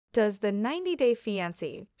Does the 90-Day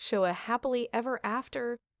Fiancé show a happily ever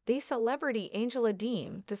after? The celebrity Angela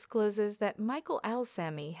Deem discloses that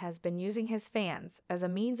Ilesanmi has been using his fans as a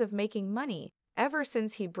means of making money ever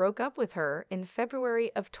since he broke up with her in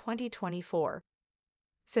February of 2024.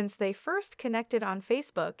 Since they first connected on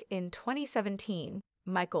Facebook in 2017,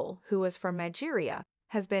 Michael, who was from Nigeria,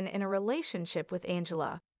 has been in a relationship with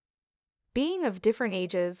Angela. Being of different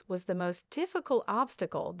ages was the most difficult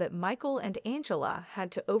obstacle that Michael and Angela had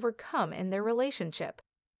to overcome in their relationship.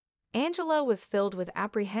 Angela was filled with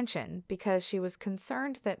apprehension because she was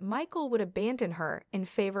concerned that Michael would abandon her in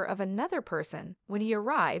favor of another person when he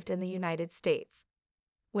arrived in the United States.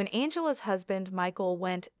 When Angela's husband Michael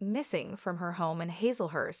went missing from her home in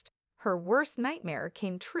Hazelhurst, her worst nightmare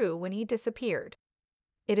came true when he disappeared.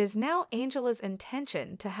 It is now Angela's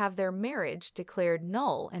intention to have their marriage declared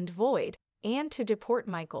null and void and to deport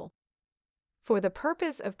Michael. For the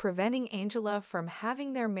purpose of preventing Angela from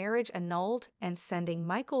having their marriage annulled and sending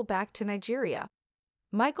Michael back to Nigeria,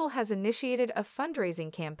 Michael has initiated a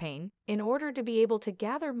fundraising campaign in order to be able to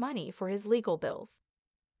gather money for his legal bills.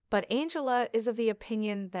 But Angela is of the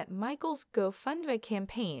opinion that Michael's GoFundMe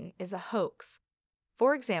campaign is a hoax.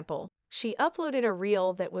 For example, she uploaded a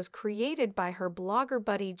reel that was created by her blogger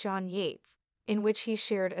buddy John Yates, in which he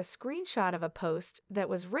shared a screenshot of a post that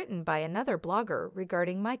was written by another blogger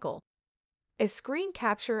regarding Michael. A screen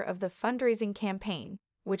capture of the fundraising campaign,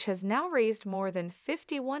 which has now raised more than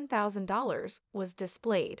 $51,000, was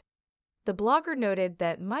displayed. The blogger noted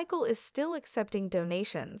that Michael is still accepting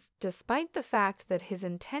donations despite the fact that his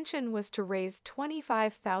intention was to raise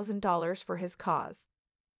 $25,000 for his cause.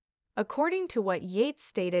 According to what Yates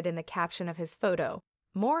stated in the caption of his photo,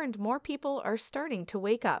 more and more people are starting to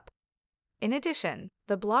wake up. In addition,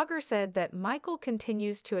 the blogger said that Michael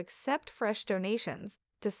continues to accept fresh donations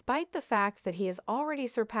despite the fact that he has already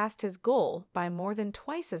surpassed his goal by more than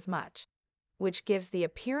twice as much, which gives the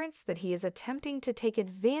appearance that he is attempting to take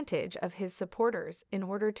advantage of his supporters in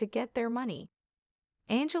order to get their money.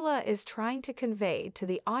 Angela is trying to convey to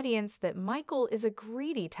the audience that Michael is a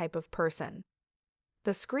greedy type of person.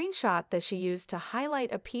 The screenshot that she used to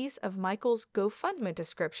highlight a piece of Michael's GoFundMe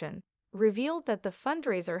description revealed that the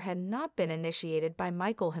fundraiser had not been initiated by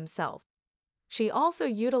Michael himself. She also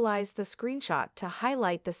utilized the screenshot to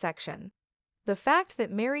highlight the section. The fact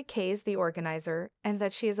that Mary Kay is the organizer and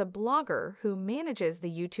that she is a blogger who manages the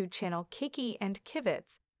YouTube channel Kiki and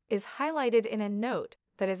Kivitz is highlighted in a note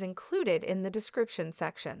that is included in the description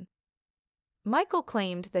section. Michael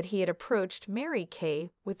claimed that he had approached Mary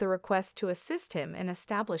Kay with the request to assist him in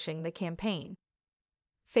establishing the campaign.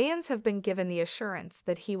 Fans have been given the assurance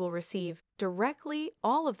that he will receive directly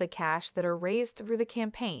all of the cash that are raised through the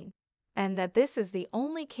campaign, and that this is the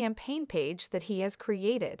only campaign page that he has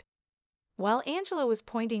created. While Angela was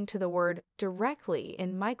pointing to the word directly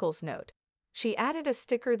in Michael's note, she added a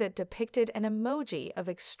sticker that depicted an emoji of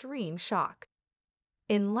extreme shock.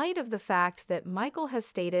 In light of the fact that Michael has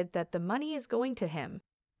stated that the money is going to him,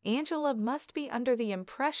 Angela must be under the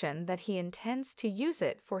impression that he intends to use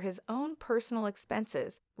it for his own personal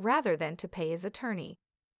expenses rather than to pay his attorney.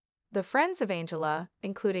 The friends of Angela,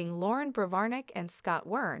 including Lauren Bravarnik and Scott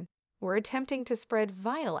Wern, were attempting to spread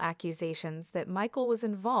vile accusations that Michael was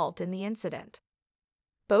involved in the incident.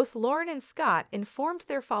 Both Lauren and Scott informed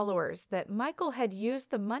their followers that Michael had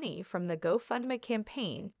used the money from the GoFundMe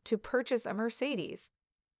campaign to purchase a Mercedes.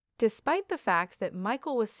 Despite the fact that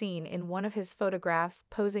Michael was seen in one of his photographs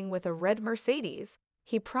posing with a red Mercedes,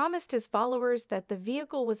 he promised his followers that the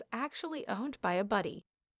vehicle was actually owned by a buddy.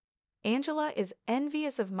 Angela is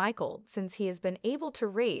envious of Michael since he has been able to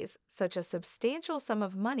raise such a substantial sum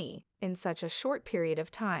of money in such a short period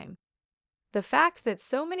of time. The fact that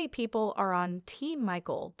so many people are on Team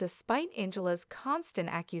Michael despite Angela's constant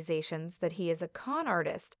accusations that he is a con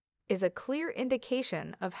artist is a clear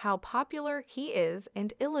indication of how popular he is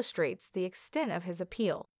and illustrates the extent of his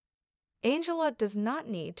appeal. Angela does not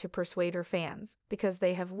need to persuade her fans because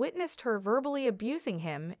they have witnessed her verbally abusing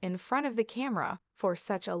him in front of the camera for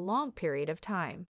such a long period of time.